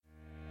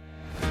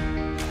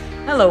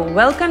Hello,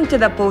 welcome to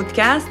the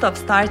podcast of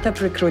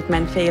Startup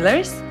Recruitment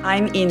Failures.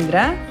 I'm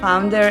Indra,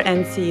 founder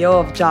and CEO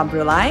of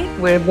JobRely.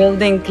 We're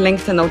building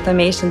LinkedIn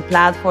automation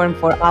platform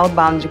for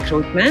outbound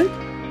recruitment.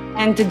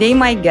 And today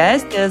my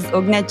guest is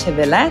Ugne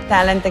Civile,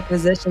 talent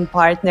acquisition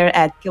partner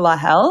at Kilo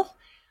Health.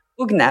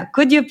 Ugne,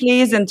 could you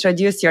please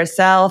introduce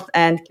yourself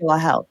and Kilo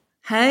Health?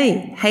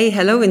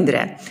 Hello,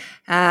 Indra.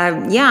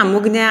 I'm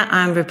Ugne.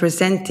 I'm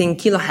representing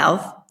Kilo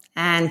Health.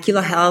 And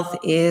Kilo Health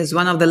is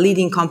one of the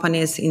leading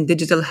companies in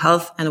digital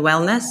health and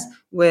wellness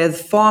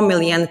with 4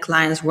 million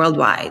clients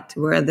worldwide.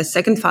 We're the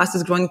second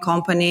fastest growing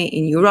company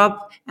in Europe,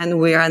 and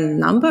we are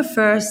number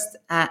first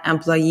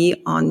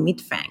employee on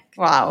Meet-Frank.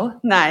 Wow,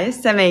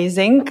 nice,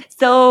 amazing.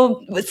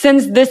 So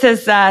since this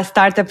is a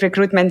Startup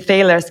Recruitment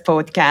Failures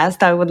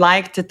podcast, I would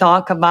like to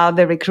talk about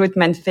the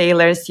recruitment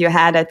failures you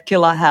had at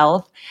Kilo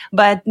Health.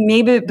 But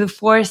maybe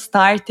before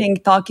starting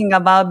talking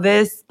about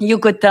this, you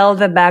could tell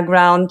the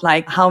background,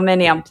 like how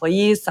many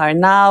employees are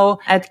now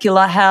at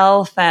Kilo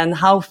Health and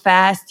how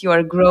fast you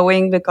are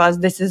growing, because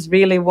this is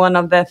really one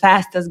of the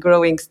fastest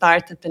growing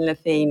startups in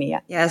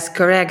Lithuania. Yes,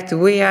 correct.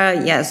 We are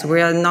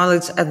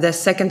acknowledged as the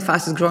second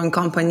fastest growing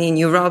company in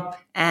Europe.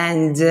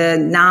 And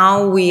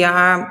now we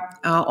are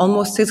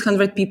almost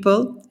 600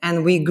 people,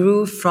 and we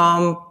grew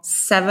from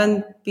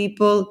 7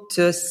 people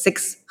to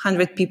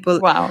 600 people.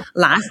 Wow.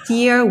 Last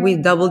year, we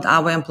doubled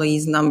our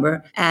employees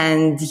number.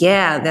 And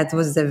that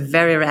was a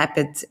very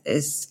rapid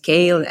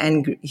scale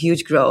and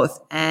huge growth.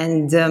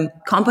 And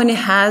company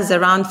has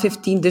around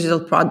 15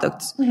 digital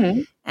products.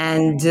 Mm-hmm.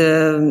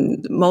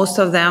 And most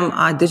of them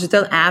are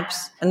digital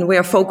apps, and we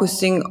are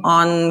focusing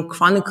on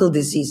chronic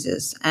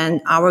diseases.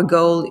 And our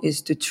goal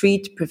is to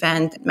treat,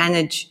 prevent,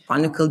 manage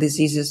chronic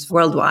diseases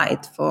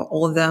worldwide for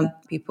all the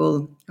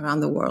people around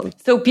the world.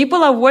 So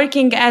people are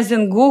working as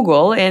in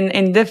Google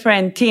in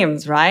different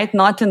teams, right?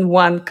 Not in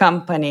one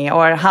company,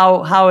 or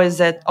how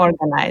is it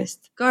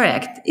organized?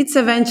 Correct. It's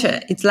a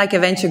venture. It's like a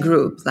venture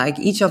group. Like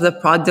each of the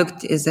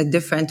product is a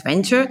different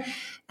venture.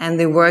 And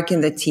they work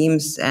in the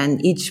teams, and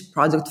each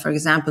product, for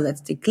example,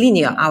 let's take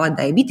Clinio, our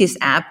diabetes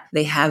app,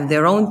 they have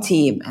their own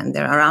team, and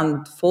there are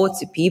around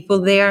 40 people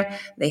there.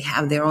 They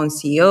have their own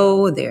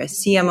CEO, their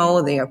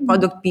CMO, their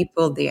product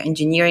people, their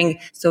engineering.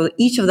 So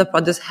each of the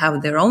products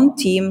have their own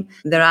team.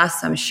 There are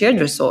some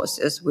shared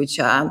resources which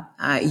are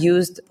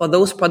used for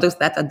those products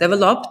that are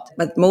developed,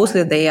 but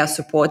mostly they are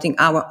supporting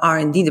our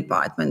R&D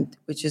department,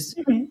 which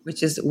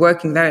is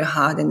working very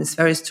hard and is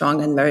very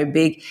strong and very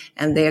big.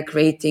 And they are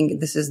creating,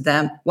 this is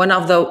one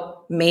of the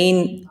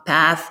main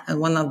path and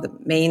one of the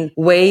main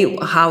way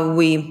how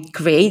we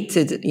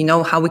created,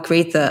 how we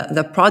create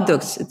the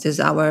products. It is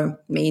our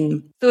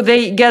main. So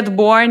they get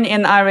born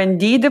in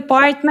R&D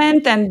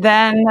department, and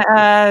then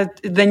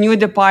the new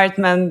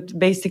department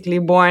basically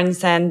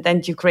borns, and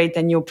then you create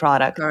a new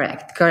product.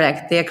 Correct.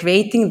 They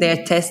are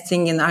they're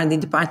testing in R&D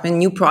department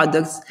new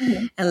products,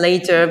 mm-hmm. and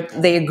later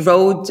they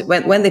grow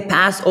when they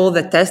pass all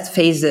the test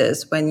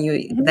phases.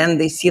 Mm-hmm. Then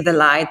they see the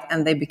light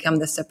and they become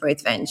the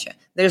separate venture.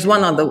 There's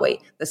one other way.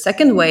 The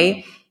second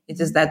way, it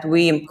is that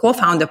we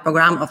co-found a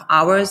program of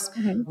ours.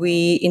 Mm-hmm.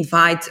 We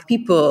invite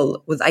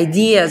people with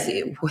ideas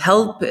who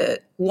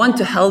want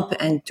to help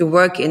and to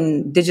work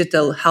in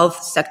digital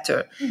health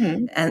sector.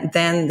 Mm-hmm. And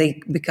then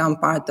they become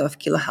part of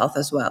Kilo Health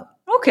as well.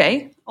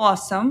 Okay,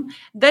 awesome.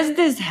 Does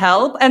this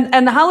help?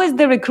 And how is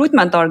the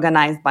recruitment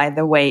organized, by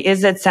the way?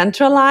 Is it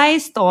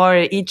centralized,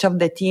 or each of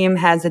the team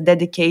has a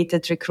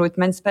dedicated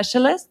recruitment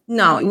specialist?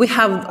 No, we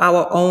have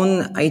our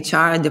own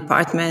HR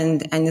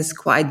department, and it's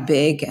quite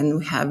big, and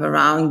we have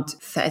around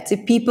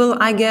 30 people,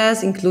 I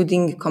guess,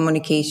 including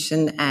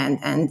communication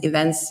and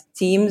events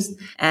teams.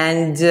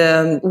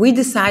 And we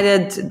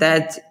decided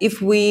that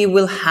if we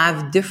will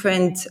have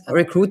different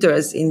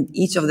recruiters in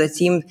each of the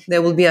teams,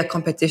 there will be a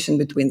competition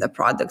between the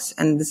products.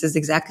 And this is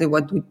exactly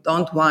what we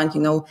don't want,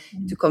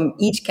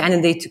 each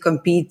candidate to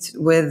compete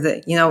with,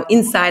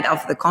 inside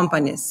of the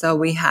company. So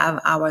we have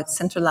our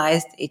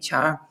centralized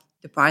HR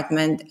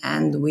department,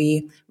 and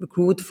we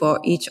recruit for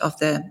each of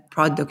the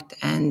product,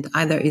 and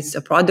either it's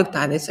a product,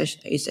 either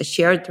it's a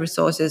shared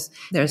resources,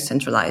 they're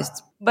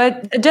centralized.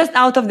 But just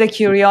out of the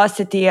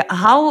curiosity,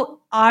 how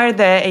are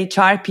the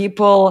HR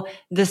people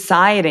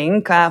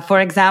deciding?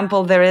 For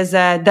example, there is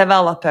a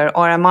developer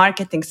or a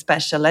marketing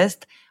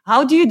specialist.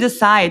 How do you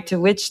decide to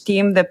which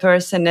team the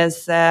person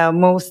is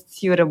most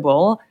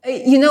suitable?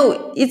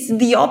 It's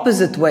the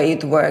opposite way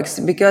it works,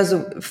 because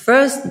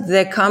first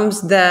there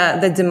comes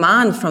the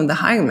demand from the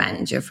hiring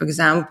manager. For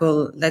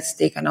example, let's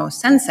take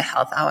Sensa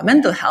Health, our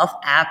mental health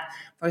app.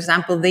 For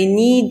example, they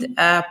need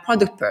a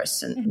product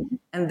person, mm-hmm.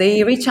 and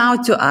they reach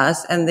out to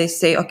us and they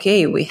say,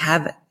 okay, we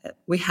have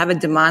we have a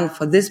demand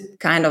for this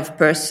kind of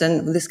person,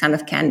 this kind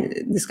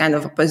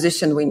of a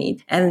position we need.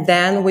 And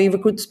then we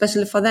recruit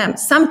especially for them.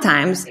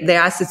 Sometimes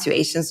there are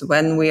situations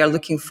when we are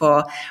looking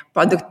for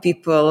product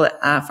people.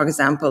 For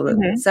example,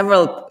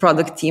 several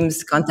product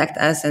teams contact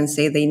us and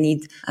say they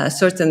need a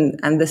certain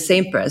and the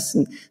same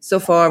person. So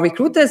for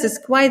recruiters, it's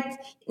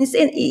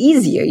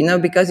easier,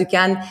 because you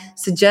can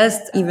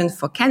suggest even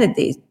for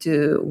candidates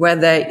to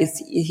whether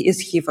is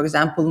he, for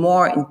example,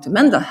 more into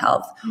mental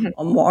health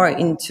or more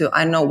into,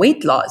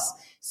 weight loss.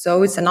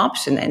 So it's an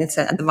option and it's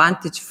an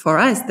advantage for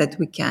us that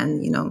we can,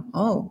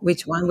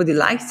 which one would you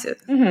like to?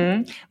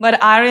 But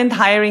aren't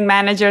hiring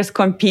managers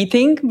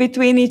competing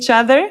between each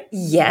other?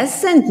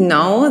 Yes and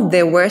no.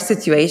 There were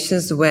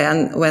situations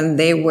when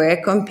they were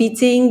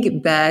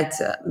competing, but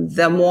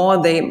the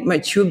more they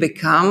mature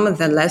become,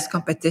 the less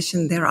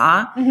competition there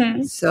are.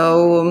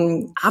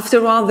 So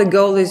after all, the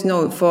goal is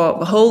for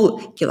the whole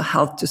Kilo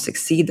Health to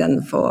succeed and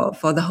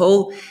for the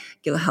whole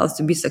Kilo Health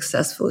to be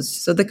successful.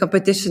 So the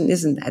competition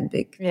isn't that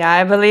big. Yeah,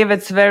 I believe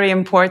it's very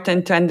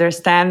important to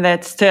understand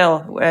that still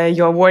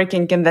you're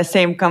working in the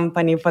same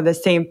company for the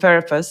same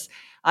purpose.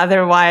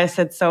 Otherwise,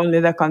 it's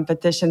only the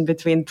competition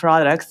between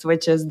products,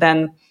 which is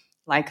then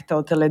like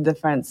totally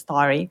different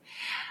story.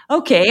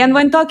 Okay. And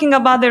when talking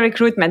about the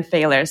recruitment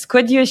failures,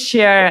 could you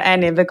share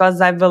any? Because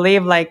I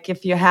believe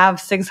if you have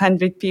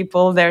 600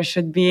 people, there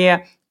should be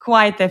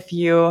quite a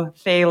few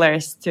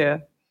failures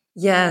too.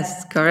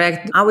 Yes,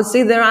 correct. I would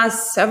say there are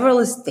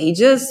several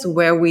stages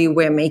where we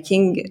were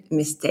making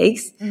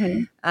mistakes.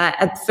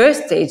 At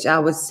first stage, I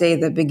would say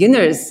the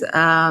beginners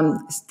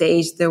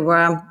stage, there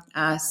were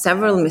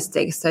several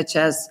mistakes, such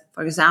as,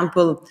 for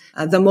example,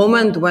 the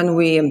moment when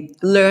we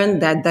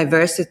learned that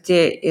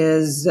diversity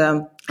is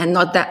and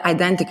not that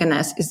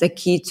identicalness is the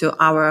key to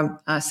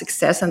our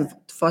success and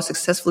for a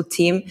successful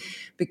team.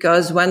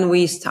 Because when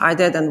we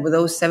started and with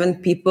those 7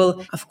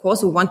 people, of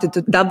course, we wanted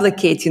to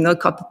duplicate,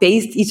 copy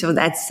paste each of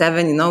that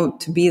 7,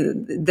 to be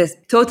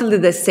totally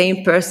the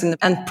same person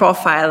and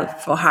profile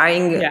for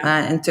hiring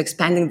and to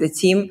expanding the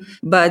team.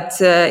 But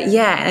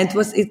it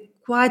was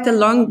quite a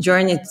long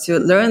journey to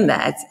learn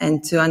that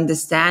and to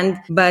understand.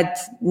 But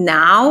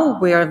now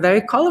we are a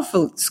very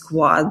colorful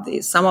squad.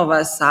 Some of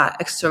us are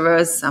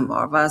extroverts, some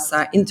of us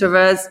are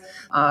introverts,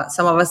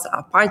 some of us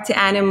are party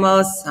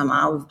animals, some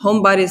are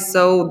homebodies.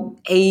 So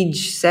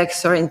age,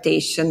 sex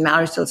orientation,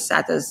 marital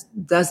status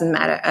doesn't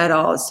matter at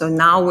all. So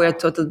now we're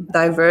totally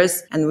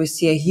diverse and we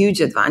see a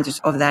huge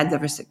advantage of that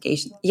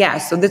diversification. Yeah,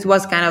 so this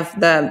was kind of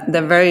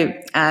the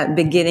very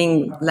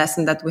beginning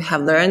lesson that we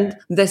have learned.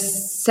 The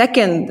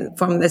second,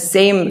 from the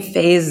same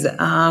phase,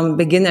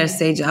 beginner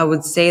stage, I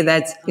would say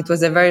that it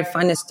was a very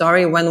funny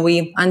story when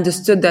we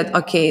understood that,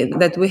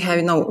 that we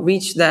have,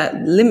 reached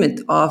the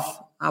limit of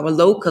our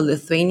local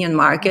Lithuanian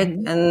market.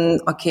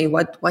 And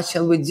what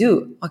shall we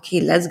do?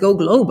 Let's go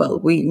global.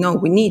 We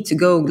need to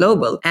go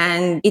global.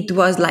 And it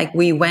was like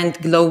we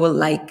went global,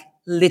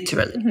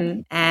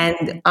 literally.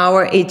 And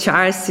our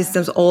HR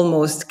systems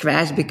almost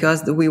crashed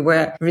because we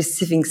were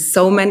receiving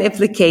so many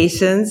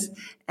applications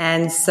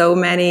and so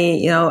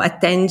many,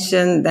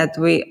 attention that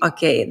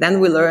then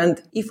we learned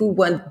if we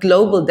went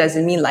global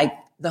doesn't mean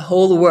the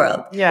whole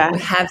world. Yeah. We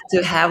have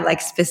to have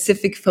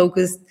specific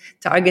focused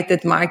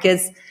targeted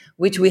markets,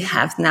 which we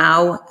have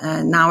now,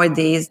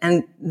 nowadays.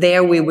 And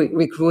there we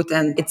recruit,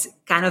 and it's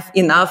kind of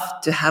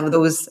enough to have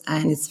those.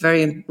 And it's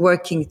very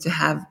working to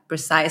have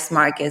precise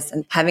markets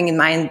and having in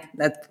mind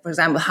that, for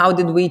example, how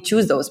did we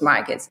choose those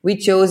markets? We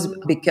chose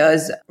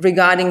because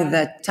regarding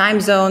the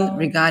time zone,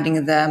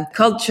 regarding the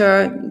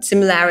culture,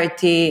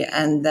 similarity,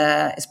 and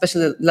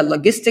especially the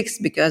logistics,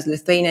 because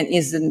Lithuanian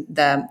isn't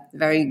the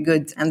very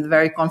good and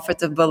very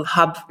comfortable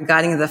hub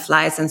regarding the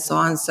flights and so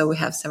on. So we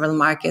have several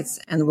markets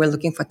and we're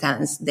looking for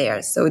talents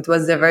there. So it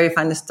was a very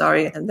funny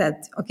story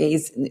that,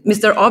 it's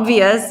Mr.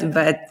 Obvious,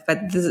 but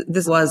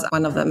this was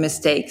one of the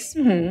mistakes.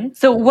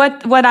 So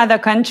what other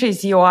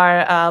countries you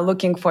are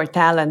looking for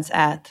talents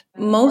at?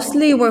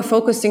 Mostly we're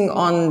focusing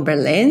on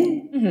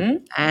Berlin,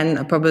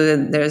 and probably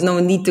there's no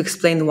need to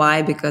explain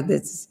why, because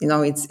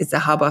it's a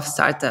hub of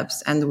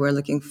startups and we're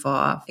looking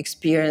for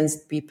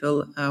experienced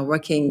people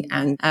working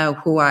and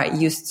who are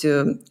used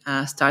to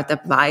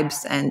startup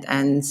vibes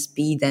and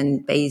speed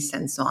and pace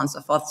and so on and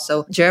so forth.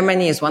 So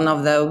Germany is one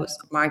of those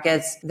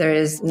markets. There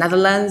is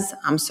Netherlands,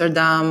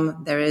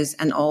 Amsterdam, there is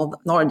and all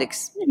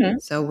Nordics.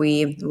 So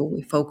we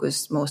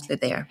focus mostly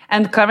there.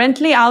 And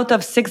currently, out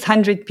of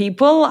 600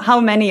 people,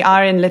 how many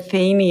are in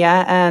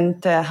Lithuania,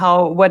 and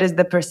what is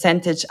the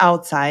percentage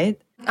outside?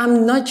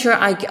 I'm not sure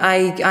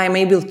I'm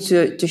able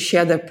to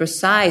share the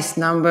precise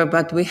number,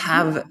 but we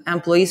have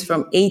employees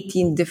from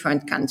 18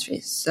 different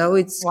countries. So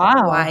it's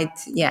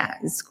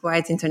it's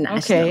quite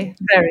international. Okay,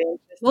 very interesting.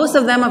 Most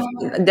of them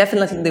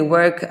definitely they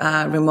work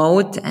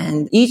remote,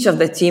 and each of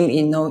the team,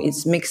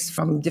 is mixed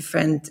from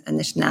different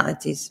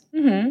nationalities.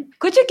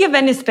 Could you give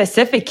any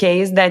specific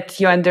case that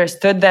you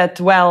understood that,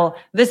 well,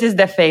 this is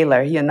the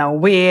failure,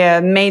 we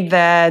made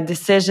the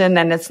decision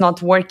and it's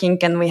not working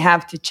and we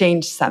have to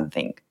change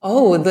something?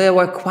 Oh, there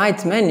were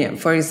quite many.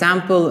 For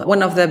example,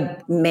 one of the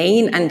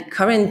main and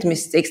current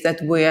mistakes that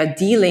we are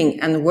dealing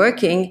and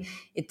working,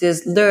 it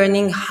is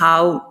learning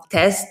how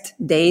test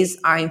days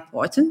are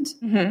important.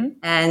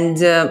 And,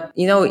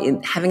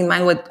 having in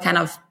mind what kind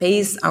of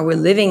pace are we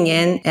living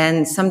in.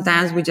 And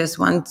sometimes we just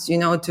want,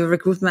 to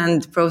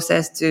recruitment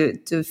process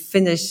to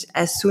finish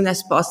as soon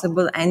as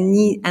possible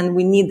and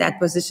we need that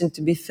position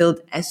to be filled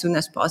as soon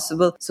as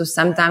possible. So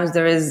sometimes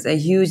there is a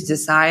huge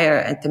desire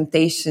and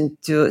temptation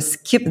to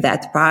skip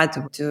that part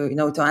to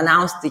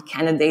announce the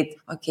candidate.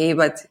 Okay,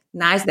 but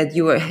nice that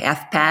you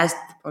have passed,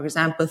 for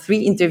example, 3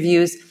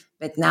 interviews,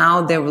 but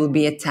now there will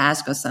be a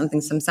task or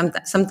something.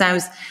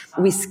 Sometimes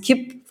we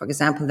skip, for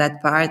example, that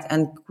part,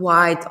 and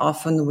quite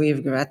often we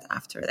regret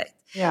after that.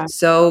 Yeah.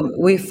 So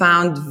we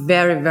found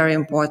very, very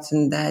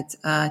important that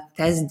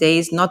test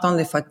days, not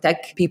only for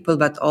tech people,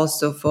 but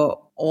also for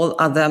all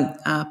other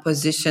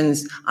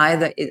positions.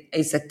 Either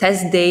it's a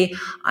test day,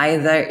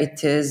 either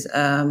it is,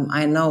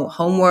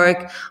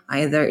 homework,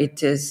 either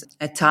it is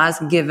a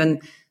task given.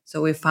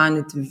 So we found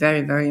it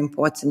very, very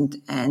important.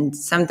 And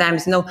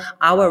sometimes,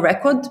 our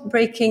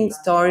record-breaking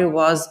story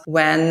was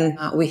when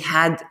we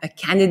had a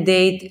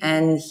candidate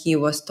and he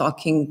was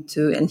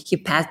and he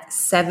passed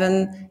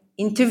 7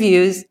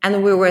 interviews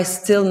and we were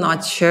still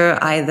not sure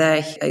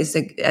either is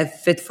a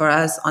fit for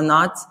us or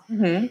not.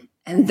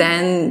 And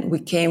then we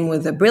came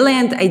with a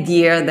brilliant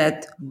idea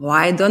that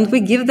why don't we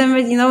give them,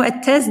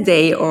 a test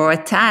day or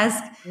a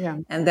task? Yeah.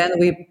 And then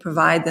we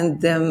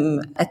provided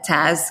them a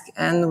task,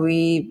 and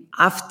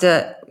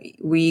after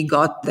we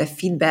got the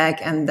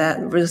feedback and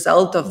the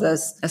result of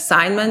this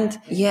assignment,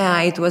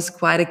 it was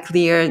quite a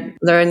clear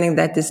learning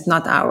that it's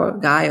not our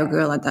guy or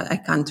girl. I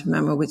can't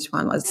remember which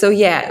one was. So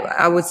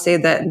I would say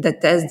that the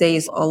test day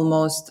is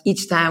almost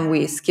each time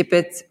we skip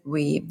it,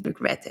 we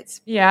regret it.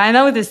 Yeah, I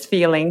know this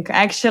feeling.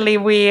 Actually,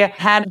 we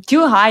had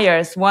 2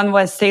 hires. One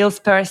was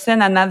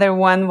salesperson, another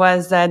one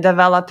was a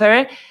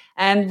developer.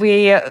 And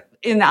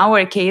in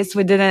our case,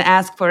 we didn't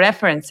ask for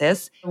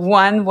references.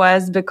 One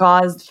was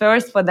because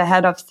first for the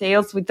head of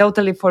sales, we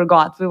totally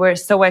forgot. We were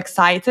so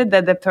excited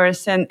that the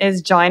person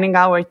is joining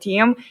our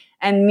team.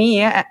 And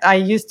me, I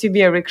used to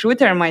be a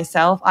recruiter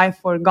myself. I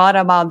forgot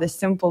about the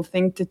simple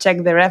thing to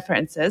check the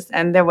references.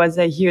 And there was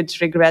a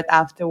huge regret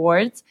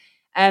afterwards.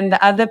 And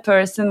the other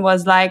person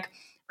was like,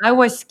 I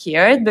was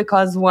scared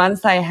because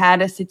once I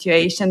had a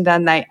situation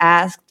that I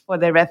asked for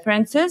the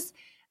references,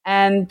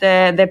 and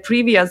the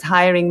previous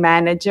hiring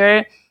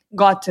manager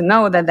got to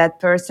know that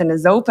person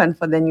is open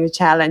for the new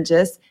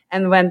challenges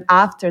and went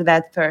after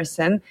that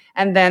person.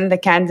 And then the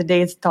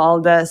candidates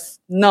told us,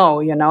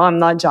 no, I'm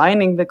not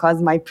joining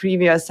because my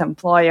previous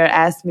employer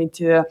asked me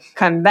to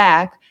come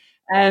back.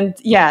 And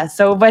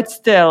but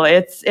still,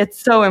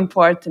 it's so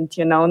important,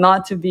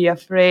 not to be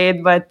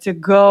afraid, but to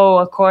go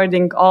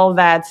according all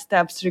that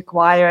steps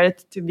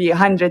required to be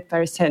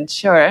 100%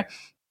 sure.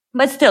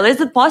 But still, is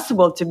it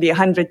possible to be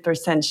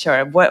 100%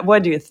 sure?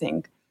 What do you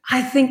think?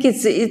 I think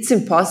it's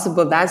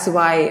impossible. That's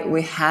why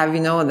we have,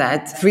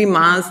 that 3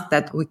 months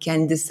that we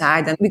can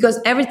decide. And because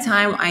every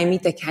time I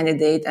meet a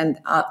candidate and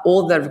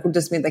all the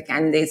recruiters meet the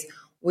candidates,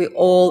 we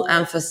all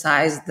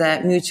emphasize the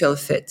mutual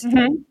fit,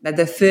 that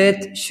the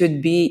fit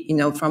should be,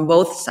 from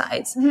both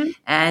sides.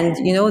 And,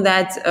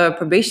 that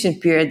probation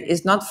period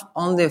is not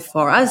only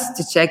for us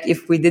to check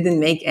if we didn't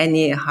make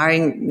any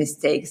hiring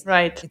mistakes.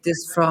 Right. It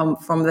is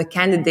from the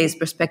candidate's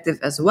perspective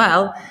as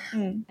well.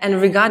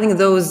 And regarding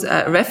those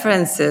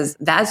references,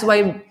 that's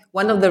why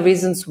one of the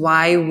reasons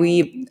why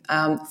we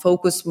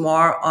focus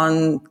more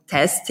on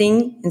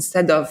testing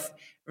instead of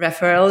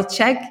referral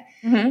check.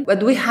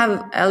 But we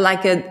have a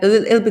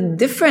little bit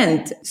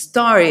different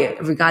story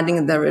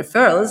regarding the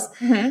referrals.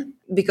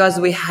 Because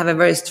we have a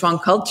very strong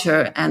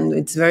culture and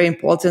it's very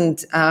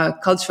important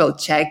cultural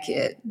check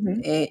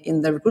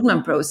in the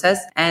recruitment process.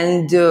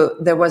 And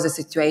there was a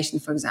situation,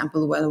 for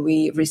example, when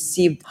we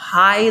received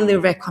highly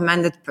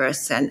recommended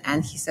person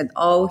and he said,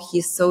 oh,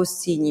 he's so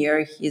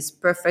senior, he's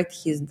perfect,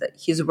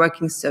 he's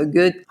working so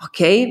good.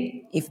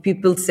 Okay, if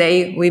people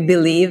say we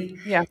believe,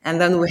 and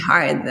then we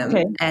hired them.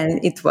 Okay.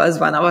 And it was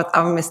one of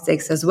our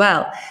mistakes as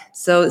well.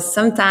 So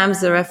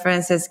sometimes the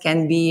references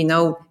can be,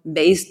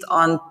 based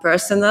on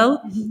personal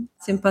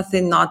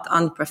sympathy, not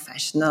on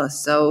professional.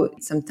 So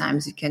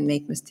sometimes you can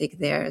make mistake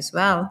there as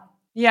well.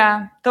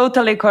 Yeah,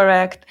 totally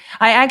correct.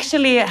 I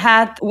actually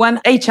had one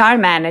HR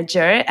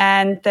manager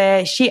and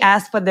she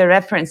asked for the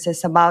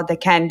references about the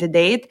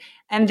candidate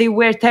and they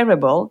were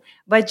terrible.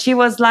 But she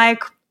was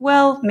like,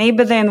 well,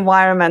 maybe the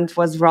environment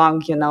was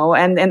wrong,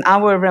 and in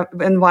our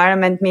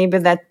environment, maybe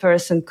that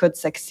person could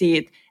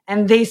succeed.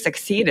 And they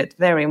succeeded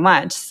very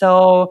much.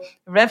 So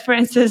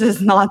references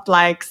is not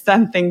like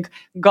something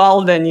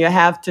golden you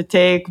have to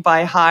take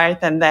by heart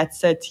and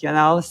that's it,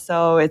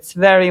 So it's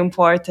very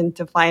important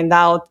to find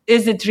out,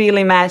 is it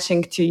really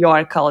matching to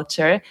your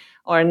culture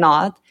or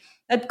not?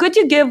 Could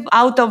you give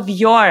out of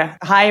your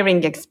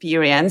hiring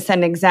experience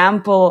an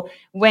example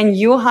when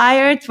you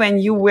hired, when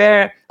you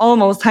were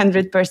almost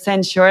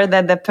 100% sure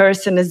that the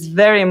person is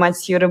very much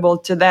suitable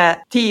to the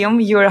team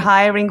you're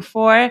hiring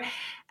for?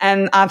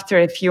 And after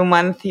a few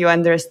months, you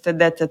understood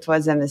that it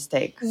was a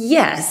mistake.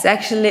 Yes,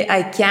 actually,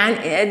 I can.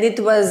 And it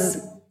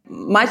was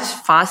much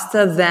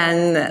faster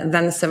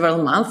than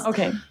several months.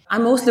 Okay.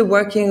 I'm mostly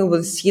working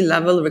with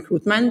C-level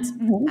recruitment,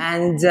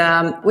 and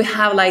we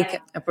have like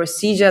a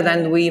procedure.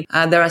 Then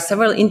there are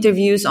several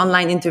interviews,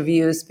 online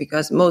interviews,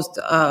 because most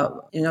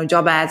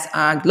job ads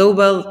are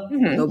global,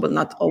 global,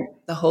 not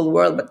the whole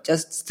world, but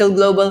just still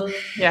global.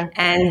 Yeah.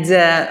 And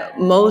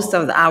most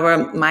of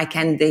my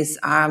candidates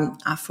are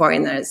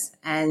foreigners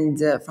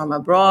and from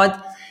abroad.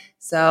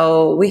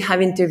 So we have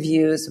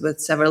interviews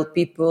with several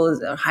people,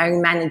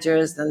 hiring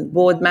managers and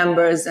board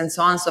members and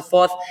so on and so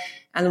forth.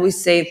 And we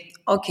say,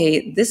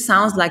 okay, this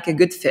sounds like a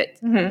good fit.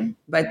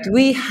 But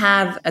we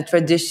have a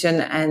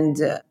tradition, and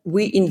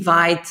we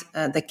invite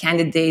the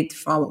candidate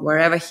from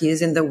wherever he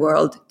is in the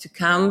world to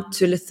come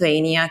to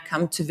Lithuania,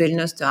 come to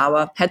Vilnius, to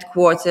our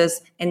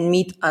headquarters, and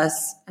meet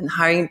us and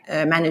hiring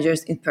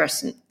managers in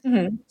person.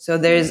 So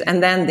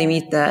and then they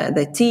meet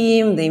the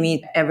team, they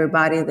meet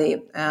everybody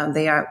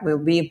will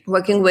be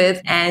working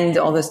with, and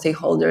all the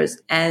stakeholders.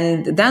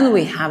 And then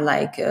we have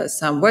like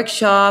some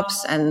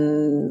workshops,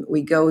 and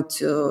we go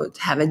to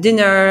have a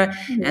dinner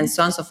and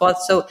so on and so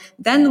forth. So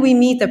then we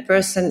meet a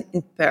person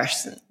in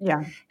person.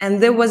 Yeah.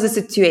 And there was a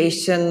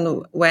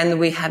situation when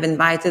we have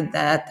invited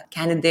that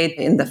candidate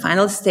in the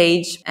final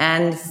stage,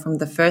 and from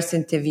the first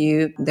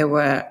interview, there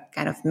were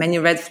kind of many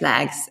red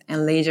flags.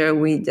 And later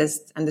we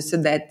just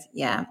understood that,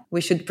 yeah, we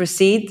should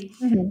proceed,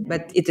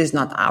 but it is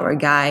not our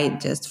guy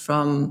just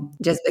from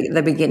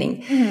the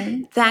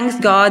beginning. Thanks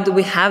God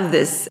we have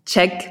this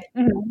check,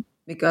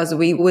 because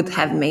we would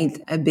have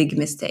made a big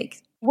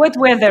mistake. What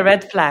were the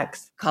red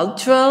flags?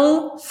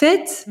 Cultural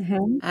fit,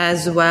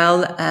 as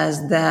well as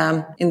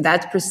in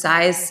that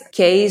precise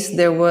case,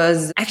 there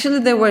was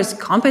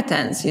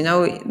competence.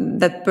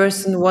 That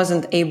person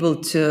wasn't able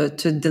to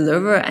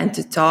deliver and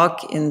to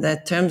talk in the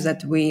terms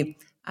that we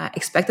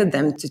expected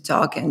them to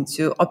talk, and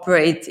to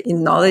operate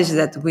in knowledge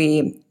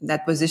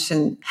that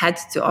position had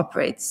to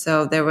operate.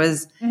 So there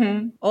was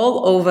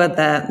all over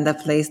the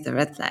place, the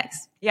red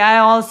flags. Yeah, I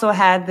also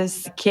had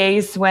this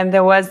case when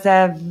there was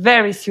a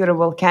very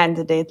suitable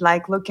candidate,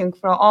 like looking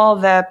for all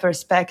the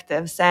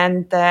perspectives,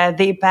 and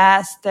they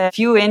passed a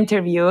few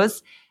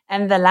interviews.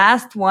 And the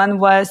last one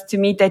was to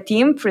meet a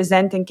team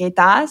presenting a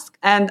task.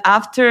 And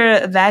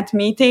after that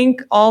meeting,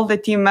 all the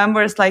team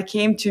members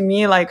came to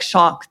me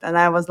shocked. And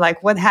I was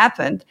like, what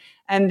happened?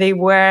 And they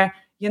were,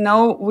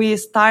 we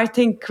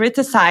starting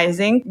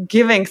criticizing,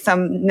 giving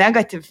some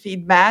negative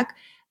feedback.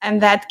 And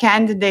that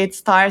candidate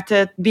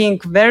started being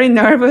very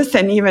nervous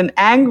and even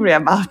angry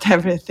about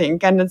everything.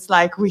 And it's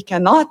like, we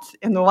cannot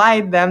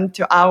invite them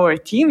to our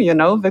team,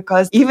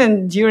 because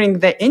even during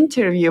the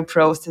interview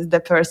process, the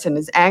person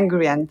is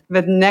angry and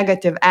with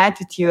negative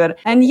attitude.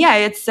 And yeah,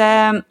 it's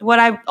what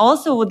I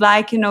also would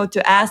like,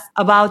 to ask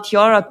about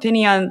your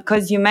opinion,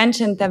 because you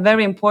mentioned a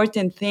very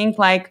important thing,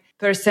 like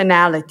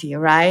personality,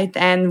 right?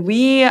 And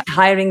we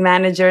hiring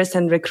managers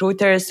and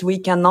recruiters, we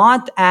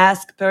cannot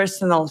ask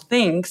personal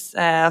things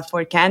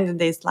for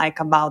candidates, like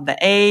about the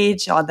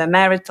age or the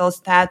marital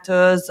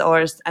status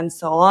and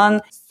so on.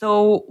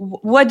 So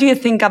what do you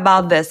think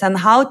about this, and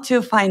how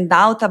to find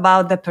out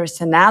about the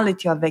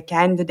personality of the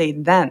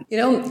candidate then?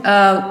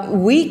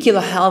 We Kilo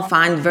Health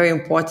find very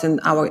important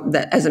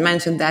as I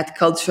mentioned, that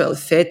cultural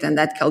fit and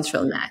that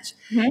cultural match.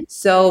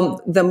 So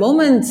the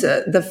moment,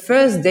 the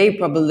first day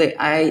probably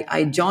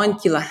I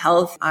joined Kilo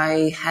Health,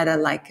 I had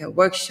a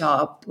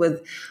workshop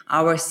with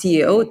our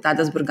CEO,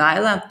 Tadas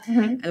Burgaila,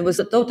 and it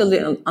was totally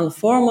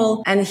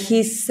informal. And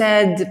he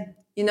said,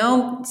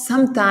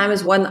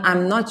 sometimes when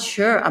I'm not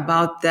sure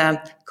about the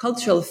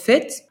cultural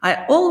fit,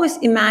 I always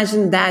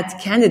imagine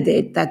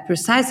that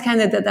precise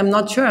candidate I'm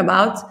not sure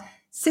about,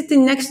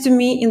 sitting next to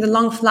me in the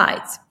long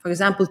flight, for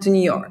example, to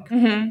New York.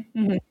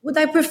 Would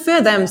I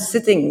prefer them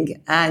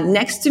sitting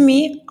next to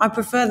me, or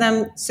prefer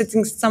them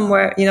sitting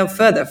somewhere,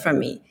 further from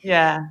me?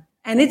 Yeah.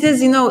 And it is,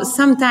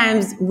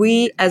 sometimes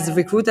we as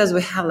recruiters,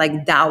 we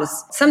have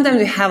doubts. Sometimes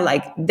we have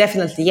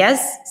definitely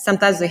yes.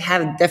 Sometimes we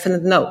have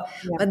definite no.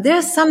 Yeah. But there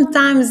are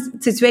sometimes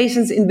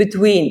situations in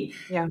between.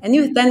 Yeah.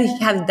 And then you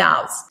have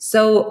doubts.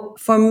 So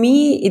for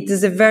me, it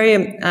is a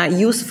very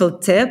useful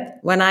tip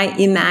when I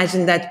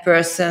imagine that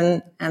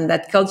person and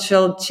that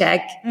cultural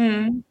check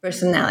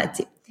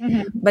personality.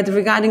 But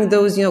regarding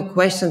those,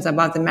 questions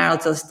about the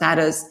marital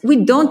status, we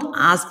don't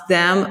ask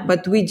them,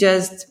 but we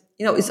just,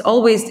 it's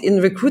always in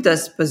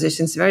recruiters'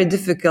 positions, very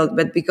difficult.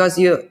 But because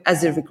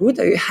as a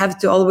recruiter, you have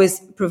to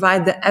always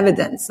provide the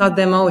evidence, not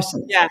the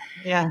emotion.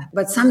 Yeah.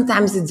 But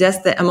sometimes it's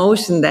just the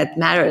emotion that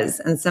matters,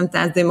 and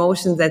sometimes the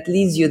emotion that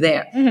leads you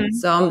there.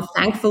 So I'm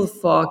thankful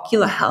for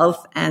Kilo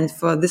Health and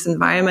for this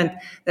environment,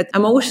 that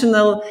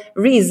emotional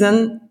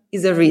reason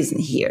is a reason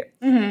here.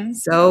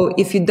 So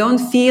if you don't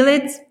feel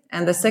it,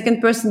 and the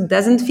second person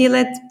doesn't feel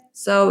it,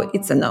 so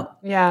it's a no.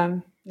 Yeah.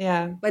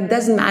 Yeah. But it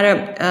doesn't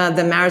matter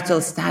the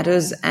marital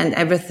status and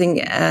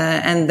everything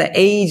and the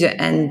age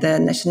and the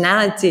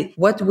nationality.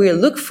 What we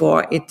look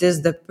for, it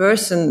is the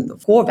person,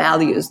 core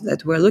values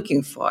that we're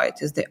looking for. It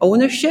is the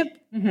ownership,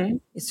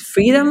 it's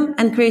freedom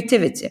and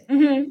creativity.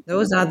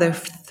 Those are the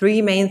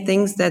three main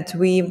things that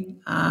we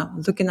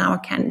look in our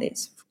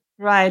candidates.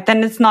 Right.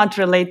 And it's not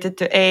related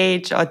to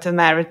age or to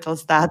marital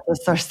status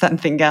or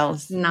something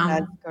else. No.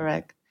 That's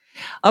correct.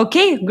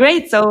 Okay,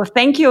 great. So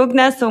thank you,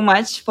 Ugne, so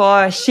much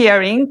for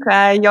sharing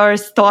your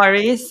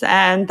stories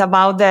and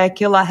about the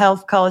Kila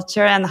health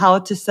culture and how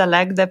to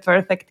select the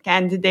perfect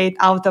candidate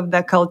out of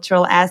the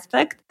cultural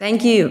aspect.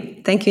 Thank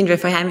you. Thank you, Indra,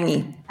 for having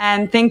me.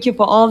 And thank you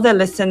for all the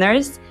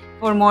listeners.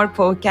 For more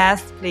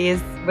podcasts,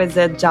 please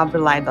visit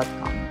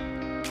jobrely.com.